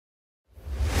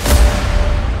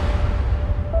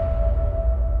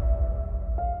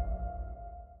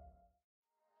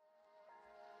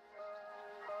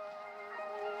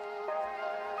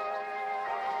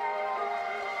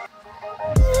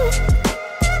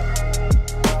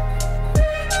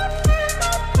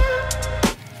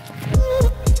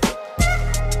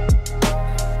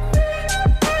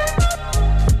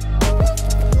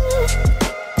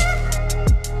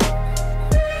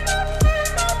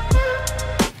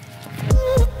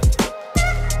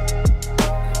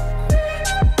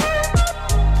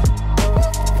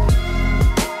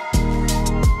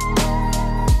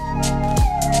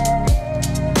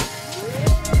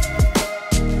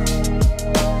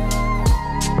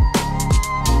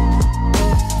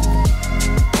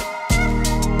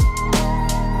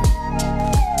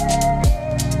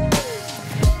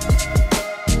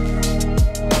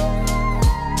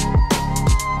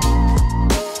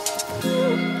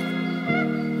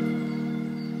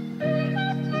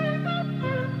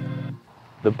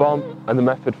The bomb and the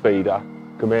method feeder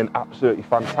can be an absolutely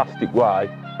fantastic way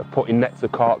of putting nets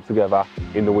of carp together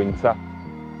in the winter.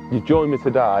 You join me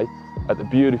today at the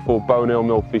beautiful Bonehill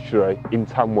Mill fishery in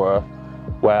Tamworth,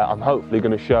 where I'm hopefully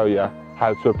going to show you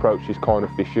how to approach this kind of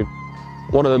fishing.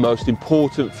 One of the most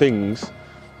important things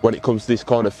when it comes to this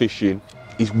kind of fishing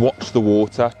is watch the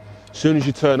water. As soon as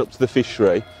you turn up to the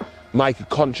fishery, make a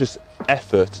conscious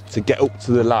effort to get up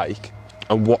to the lake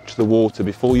and watch the water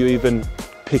before you even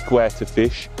pick where to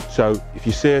fish. So if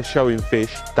you see a showing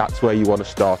fish, that's where you want to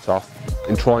start off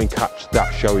and try and catch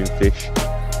that showing fish.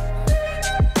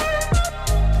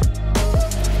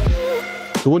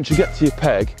 So once you get to your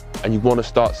peg and you want to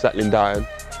start settling down,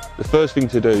 the first thing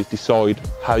to do is decide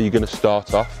how you're going to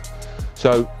start off.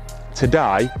 So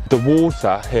today, the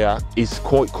water here is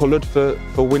quite coloured for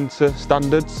winter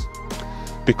standards.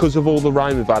 Because of all the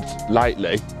rain we've had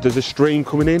lately, there's a stream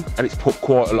coming in and it's put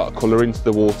quite a lot of colour into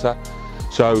the water.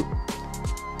 So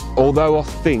although I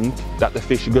think that the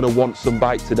fish are going to want some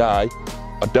bait today,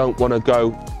 I don't want to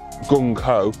go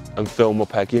gung-ho and fill my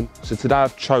pegging. So today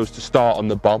I've chose to start on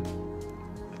the bomb.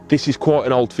 This is quite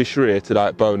an old fishery here today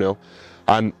at Bonehill,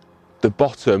 and the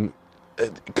bottom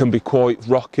can be quite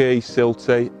rocky,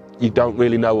 silty. You don't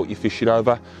really know what you're fishing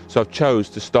over. So I've chose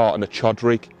to start on a chod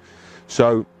rig.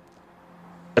 So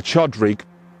a chod rig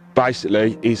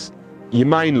basically is your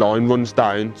main line runs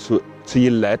down to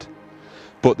your lead,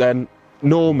 but then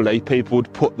normally people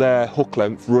would put their hook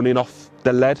length running off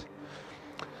the lead.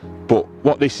 But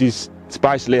what this is, it's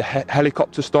basically a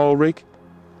helicopter style rig,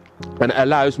 and it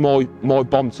allows my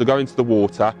bomb to go into the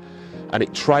water and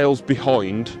it trails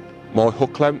behind my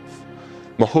hook length.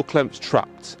 My hook length's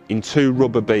trapped in 2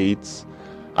 rubber beads,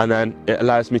 and then it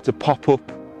allows me to pop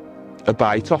up a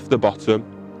bait off the bottom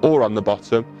or on the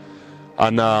bottom,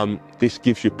 and this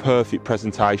gives you perfect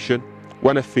presentation.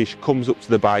 When a fish comes up to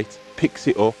the bait, picks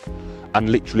it up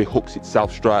and literally hooks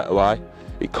itself straight away.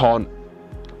 It can't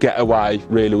get away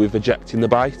really with ejecting the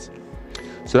bait.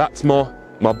 So that's my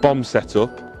bomb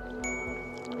setup.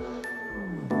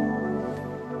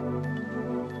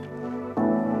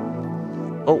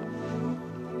 Oh,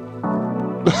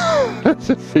 there's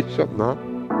a fish on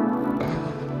that.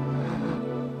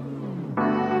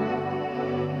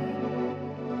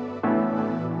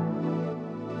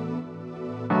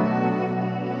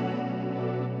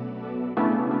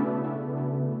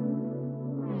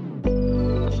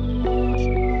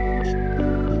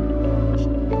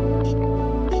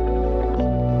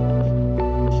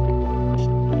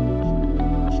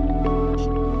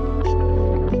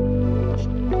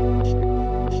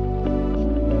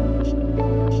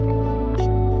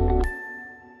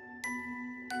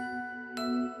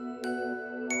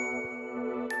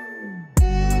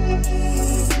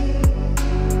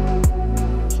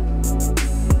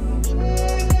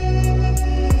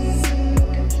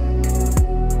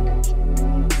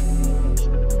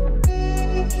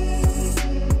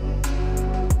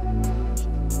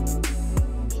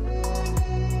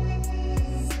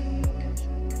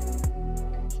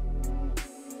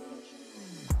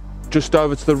 Just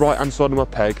over to the right hand side of my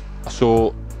peg, I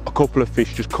saw a couple of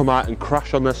fish just come out and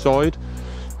crash on their side,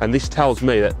 and this tells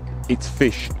me that it's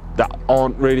fish that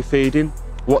aren't really feeding.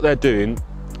 What they're doing,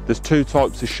 there's 2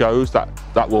 types of shows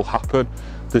that will happen.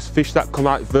 There's fish that come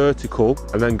out vertical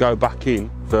and then go back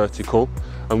in vertical,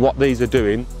 and what these are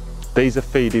doing, these are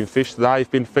feeding fish.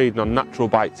 They've been feeding on natural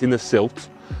baits in the silt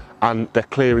and they're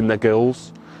clearing their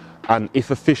gills. And if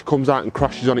a fish comes out and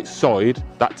crashes on its side,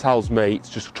 that tells me it's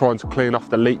just trying to clean off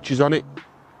the leeches on it.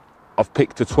 I've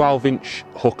picked a 12-inch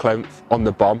hook length on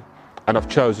the bomb, and I've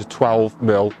chose a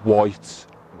 12mm white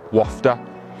wafter.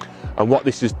 And what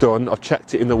this has done, I've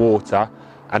checked it in the water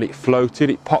and it floated,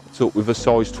 it popped up with a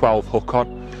size 12 hook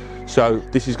on. So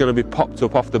this is going to be popped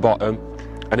up off the bottom,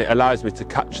 and it allows me to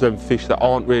catch them fish that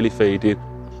aren't really feeding.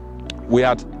 We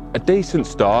had a decent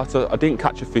start. I didn't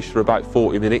catch a fish for about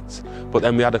 40 minutes, but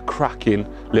then we had a cracking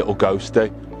little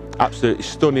ghostie. Absolutely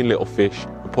stunning little fish,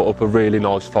 and put up a really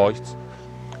nice fight.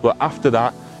 But after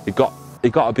that, it got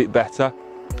a bit better,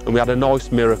 and we had a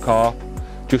nice mirror carp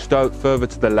just out further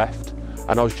to the left,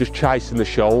 and I was just chasing the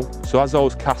shoal. So as I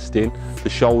was casting, the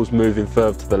shoal was moving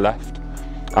further to the left,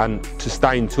 and to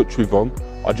stay in touch with them,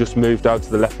 I just moved out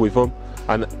to the left with them,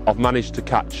 and I've managed to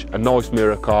catch a nice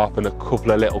mirror carp and a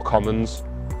couple of little commons.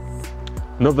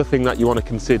 Another thing that you want to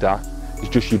consider is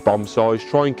just your bomb size.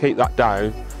 Try and keep that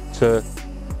down to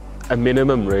a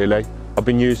minimum really. I've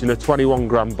been using a 21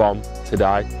 gram bomb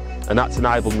today, and that's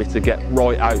enabled me to get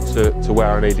right out to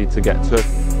where I needed to get to.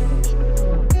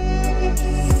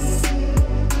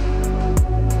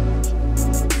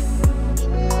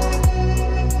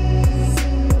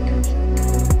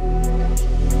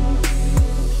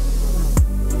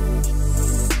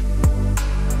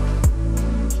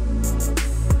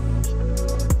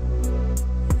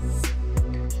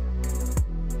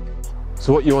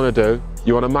 So what you want to do,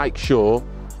 you want to make sure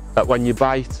that when your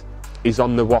bait is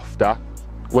on the wafter,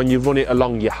 when you run it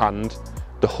along your hand,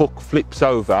 the hook flips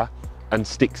over and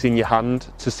sticks in your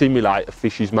hand to simulate a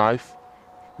fish's mouth.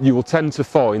 You will tend to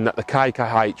find that the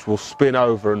KKH will spin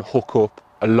over and hook up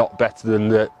a lot better than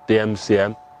the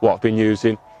MCM, what I've been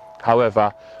using.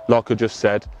 However, like I just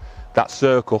said, that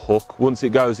circle hook, once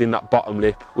it goes in that bottom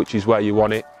lip, which is where you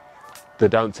want it, they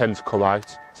don't tend to come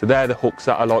out. So they're the hooks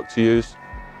that I like to use.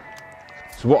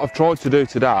 So what I've tried to do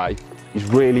today is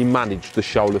really manage the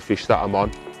shoaler fish that I'm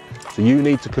on. So you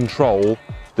need to control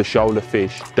the shoaler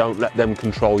fish, don't let them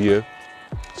control you.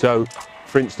 So,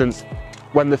 for instance,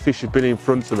 when the fish has been in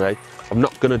front of me, I'm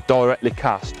not going to directly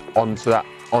cast onto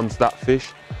that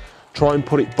fish. Try and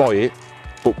put it by it,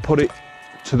 but put it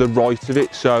to the right of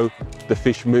it, so the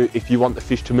fish move. If you want the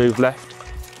fish to move left,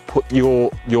 put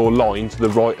your line to the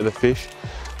right of the fish.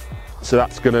 So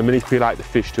that's going to manipulate the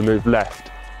fish to move left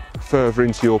further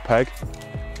into your peg,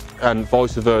 and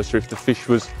vice versa. If the fish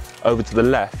was over to the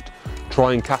left,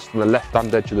 try and cast on the left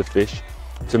hand edge of the fish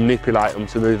to manipulate them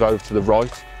to move over to the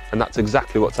right, and that's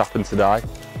exactly what's happened today.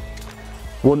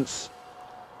 Once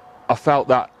I felt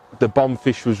that the bomb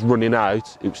fish was running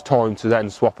out, it was time to then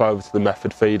swap over to the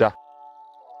method feeder.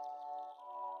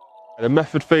 The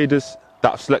method feeders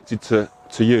that I've selected to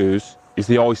use is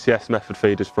the ICS method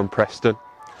feeders from Preston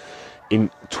in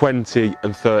 20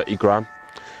 and 30 gram.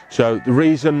 So the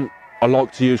reason I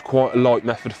like to use quite a light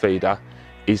method feeder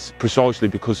is precisely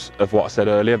because of what I said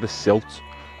earlier, the silt.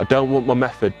 I don't want my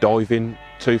method diving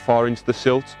too far into the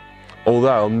silt,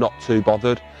 although I'm not too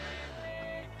bothered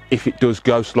if it does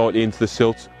go slightly into the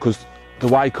silt, because the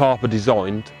way carp are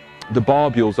designed, the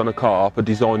barbules on a carp are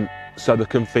designed so they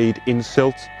can feed in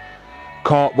silt.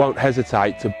 Carp won't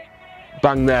hesitate to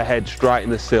bang their head straight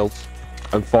in the silt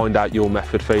and find out your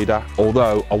method feeder,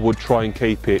 although I would try and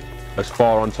keep it as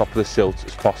far on top of the silt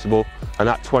as possible, and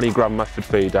that 20 gram method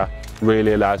feeder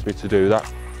really allows me to do that.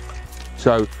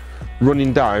 So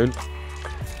running down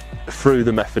through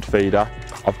the method feeder,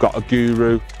 I've got a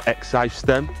Guru X-Safe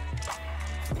stem.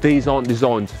 These aren't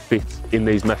designed to fit in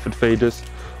these method feeders,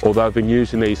 although I've been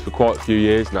using these for quite a few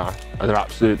years now, and they're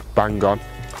absolute bang on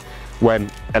when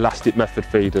elastic method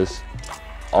feeders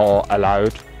are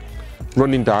allowed.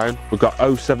 Running down, we've got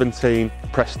 017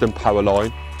 Preston power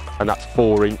line, and that's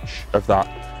 4-inch of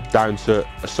that, down to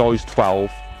a size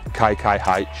 12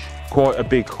 KKH. Quite a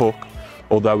big hook,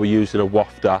 although we're using a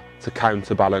wafter to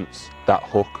counterbalance that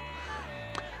hook.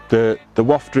 The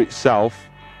wafter itself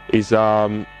is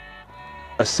a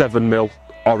 7mm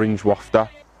orange wafter,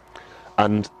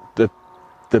 and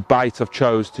the bait I've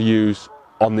chose to use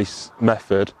on this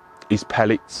method is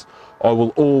pellets. I will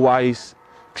always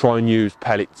try and use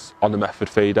pellets on the method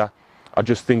feeder. I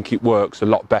just think it works a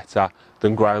lot better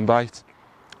than ground bait.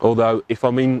 Although if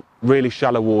I'm in really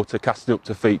shallow water casting up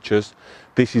to features,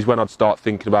 this is when I'd start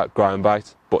thinking about ground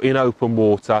bait. But in open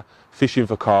water, fishing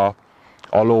for carp,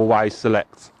 I'll always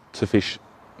select to fish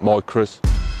micros.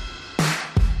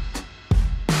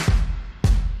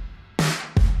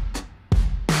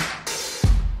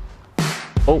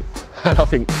 Oh, and I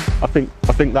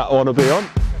think that one will be on.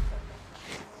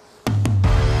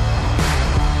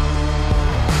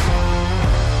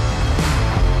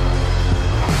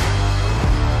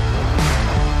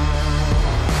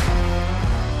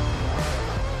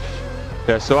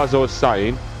 Yeah, so as I was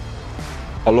saying,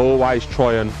 I'll always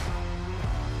try and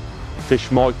fish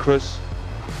micros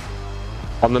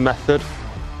on the method.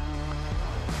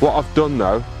 What I've done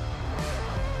though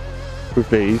with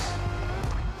these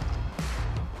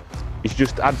is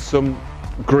just add some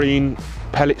green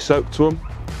pellet soap to them,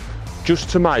 just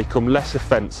to make them less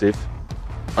offensive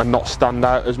and not stand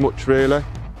out as much really.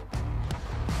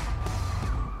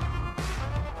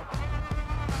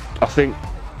 I think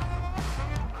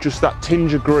just that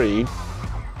tinge of green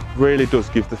really does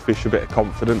give the fish a bit of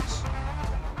confidence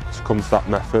to come to that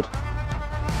method.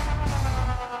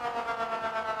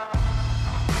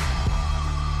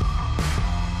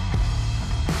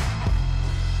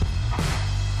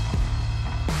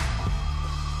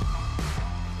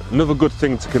 Another good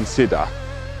thing to consider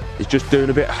is just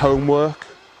doing a bit of homework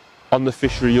on the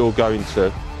fishery you're going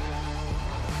to.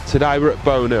 Today we're at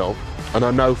Bonehill, and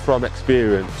I know from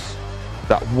experience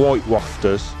that white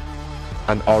wafters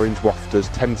and orange wafters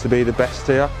tend to be the best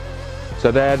here. So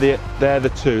they're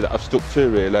the two that I've stuck to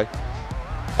really.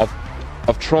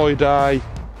 I've tried a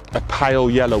pale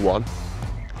yellow one,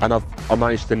 and I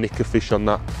managed to nick a fish on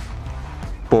that.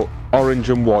 But orange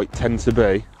and white tend to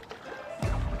be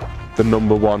the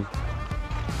 #1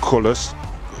 colours.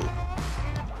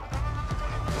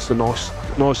 It's a nice,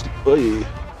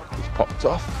 he's popped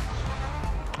off.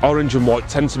 Orange and white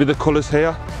tend to be the colours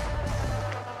here.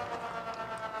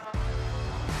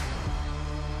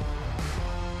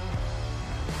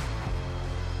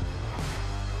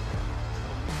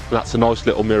 And that's a nice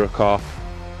little mirror carp.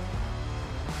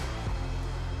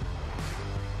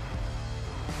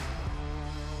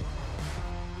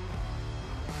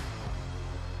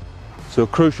 So a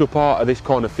crucial part of this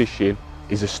kind of fishing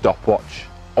is a stopwatch.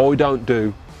 I don't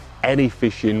do any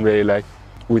fishing really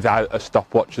without a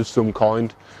stopwatch of some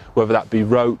kind, whether that be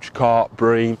roach, carp,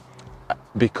 bream,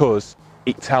 because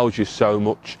it tells you so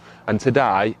much. And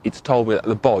today it's told me that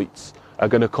the bites are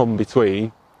going to come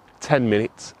between 10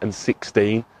 minutes and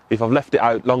 16. If I've left it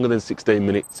out longer than 16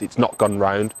 minutes, it's not gone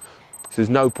round. So there's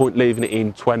no point leaving it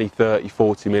in 20, 30,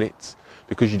 40 minutes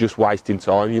because you're just wasting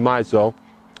time. You might as well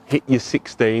hit your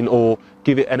 16 or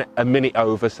give it a minute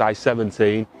over, say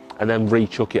 17, and then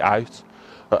re-chuck it out.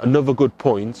 Another good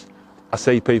point I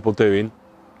see people doing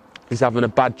is having a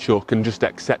bad chuck and just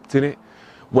accepting it.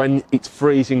 When it's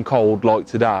freezing cold like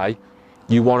today,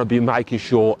 you want to be making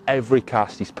sure every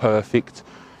cast is perfect.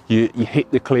 You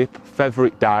hit the clip, feather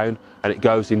it down, and it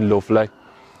goes in lovely.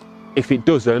 If it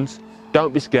doesn't,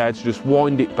 don't be scared to just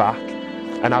wind it back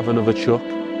and have another chuck.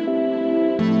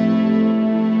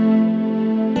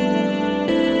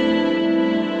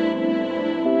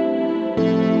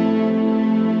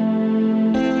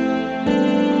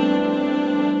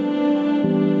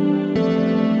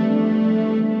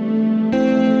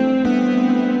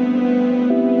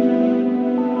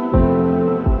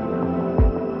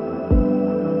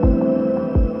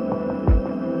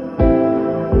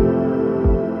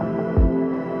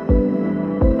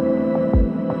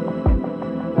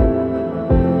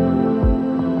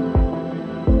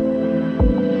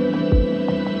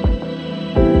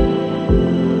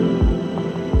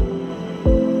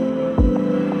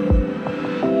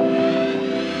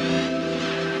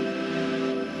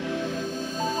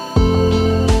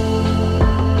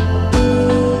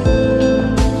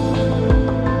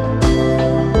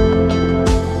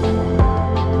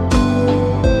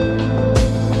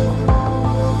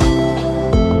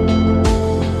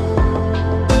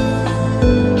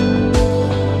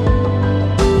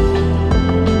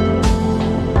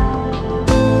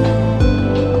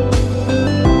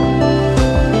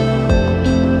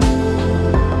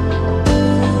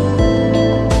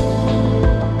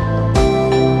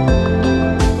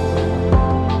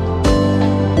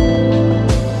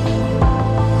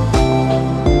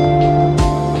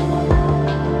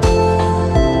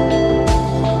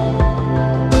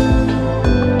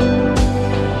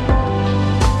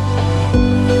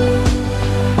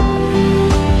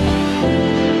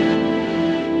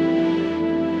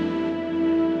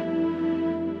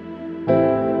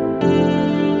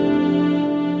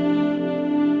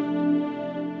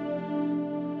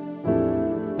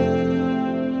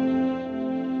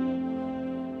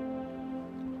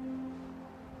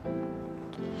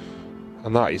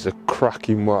 And that is a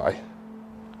cracking way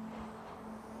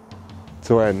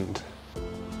to end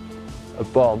a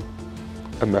bomb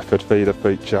and method feeder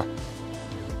feature.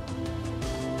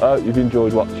 I hope you've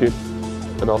enjoyed watching,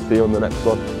 and I'll see you on the next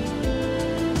one.